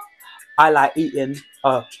 I like eating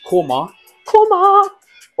a korma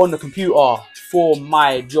on the computer for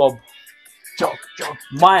my job.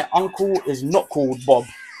 My uncle is not called Bob.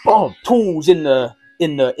 Tools in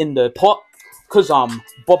the pot, cause I'm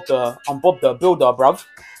Bob the Builder, bruv.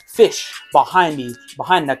 Fish behind me,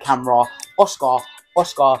 behind the camera.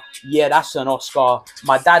 Oscar, yeah, that's an Oscar.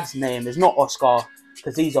 My dad's name is not Oscar,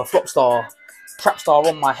 cause he's a flop star, trap star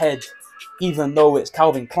on my head. Even though it's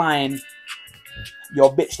Calvin Klein,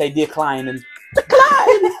 your bitch they decline and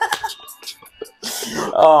decline.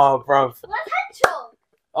 Oh, bruv. What hedgehog?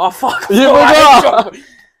 Oh fuck! Yeah,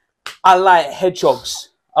 I like hedgehogs.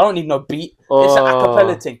 I don't need no beat. It's an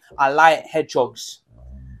acapella thing. I like hedgehogs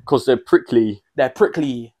because they're prickly. They're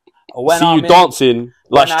prickly. When see you dancing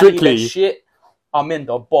like Strictly. Shit, I'm in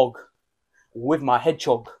the bog with my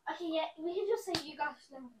hedgehog. Okay, yeah, we can just say you guys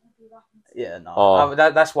don't want to be rapping. Yeah, no.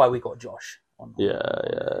 That's why we got Josh.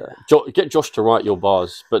 Get Josh to write your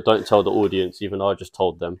bars, but don't tell the audience. Even though I just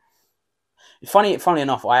told them. Funny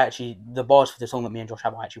enough, the bars for the song that me and Josh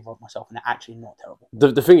have, I actually wrote myself, and they're actually not terrible.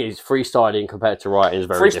 The thing is, freestyling compared to writing is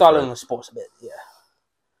very different. Freestyling on the spot's a bit,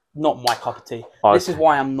 not my cup of tea. Okay. This is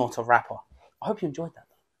why I'm not a rapper. I hope you enjoyed that.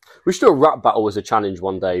 We should do a rap battle as a challenge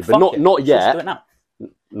one day, but not yet. Let's do it now.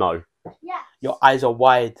 No. Yeah. Your eyes are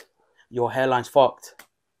wide. Your hairline's fucked.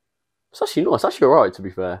 It's actually not. It's actually alright, to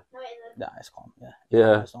be fair. No, it isn't. Nah, it's calm. Yeah.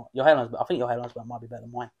 Yeah. It's not. Your hairline's. I think your hairline's might be better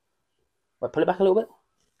than mine. Wait, pull it back a little bit.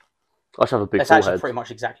 I should have a big it's forehead. It's actually pretty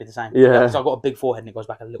much exactly the same. Yeah. Because I've got a big forehead and it goes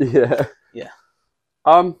back a little bit. Yeah.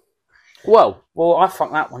 Well, I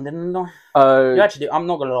fucked that one, didn't I? You actually did. I'm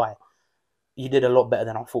not gonna lie. You did a lot better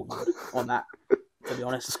than I thought you would on that. To be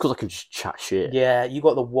honest, it's because I can just chat shit. Yeah, you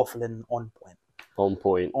got the waffling on point. On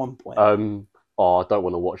point. I don't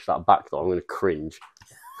want to watch that back though. I'm gonna cringe.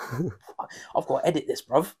 I've got to edit this,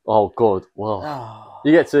 bruv. Oh god. Well,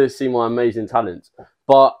 you get to see my amazing talents.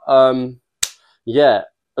 But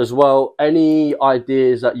as well, any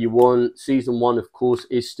ideas that you want? Season 1, of course,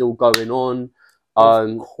 is still going on.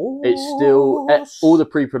 It's still all the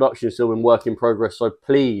pre-production is still in work in progress. So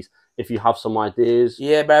please, if you have some ideas,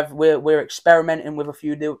 bruv, we're experimenting with a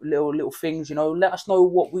few little things. Let us know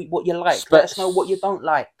what you like. Let us know what you don't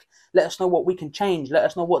like. Let us know what we can change. Let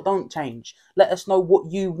us know what don't change. Let us know what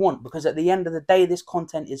you want, because at the end of the day, this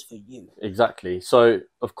content is for you. Exactly. So,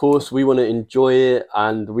 of course, we want to enjoy it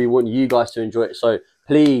and we want you guys to enjoy it. So,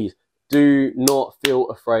 please do not feel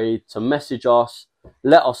afraid to message us.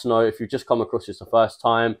 Let us know if you've just come across this the first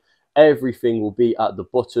time. Everything will be at the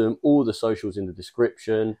bottom. All the socials in the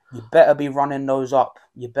description. You better be running those up.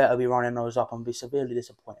 And be severely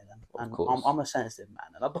disappointed. And I'm a sensitive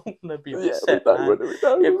man, and I don't want to be upset.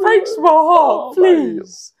 It breaks my heart,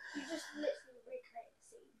 please. You just literally recreate the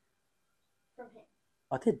scene from him.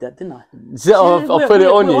 I did that, didn't I? I'll put it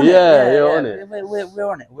on you. You're on it.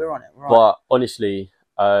 We're on it. But honestly,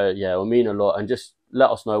 it'll mean a lot, and just let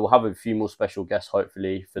us know. We'll have a few more special guests,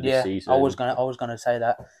 hopefully, for this season. I was gonna say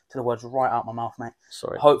that to the words right out my mouth, mate.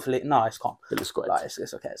 Sorry. Hopefully, no, it's calm. It's great. Like,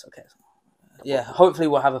 it's okay. Yeah, hopefully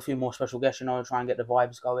we'll have a few more special guests. Try and get the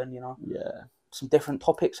vibes going. Yeah. Some different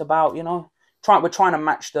topics about. We're trying to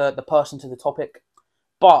match the person to the topic,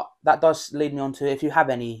 but that does lead me on to, if you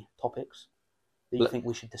have any topics that you think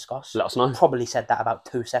we should discuss, let us know. Probably said that about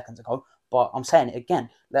 2 seconds ago, but I'm saying it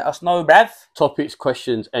again. Let us know, bruv. Topics,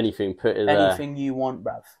 questions, anything. Put it there. Anything you want,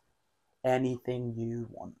 bruv. Anything you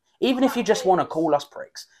want. Even if you just want to call us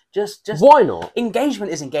pricks. Just why not?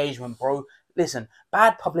 Engagement is engagement, bro. Listen,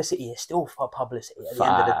 bad publicity is still for publicity at the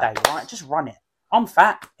end of the day, right? Just run it. I'm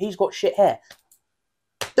fat. He's got shit hair.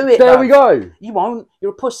 Do it, There bruv. we go. You won't.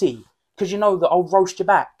 You're a pussy. Because you know that I'll roast your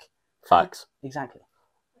back. Facts. Exactly.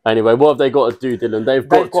 Anyway, what have they got to do, Dylan? They've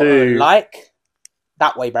got to like.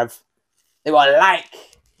 That way, bruv. They got to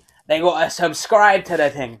like. They got to subscribe to the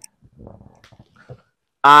thing.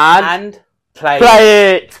 And play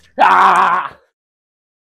it. Ah!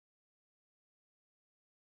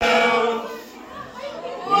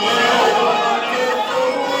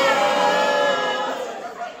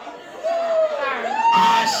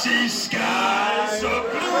 I see skies of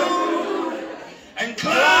blue and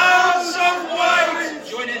clouds of white.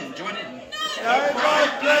 Join in. The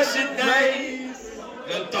bright blessed days,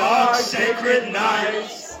 the dark sacred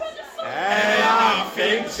nights, and I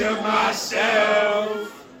think to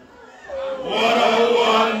myself, What a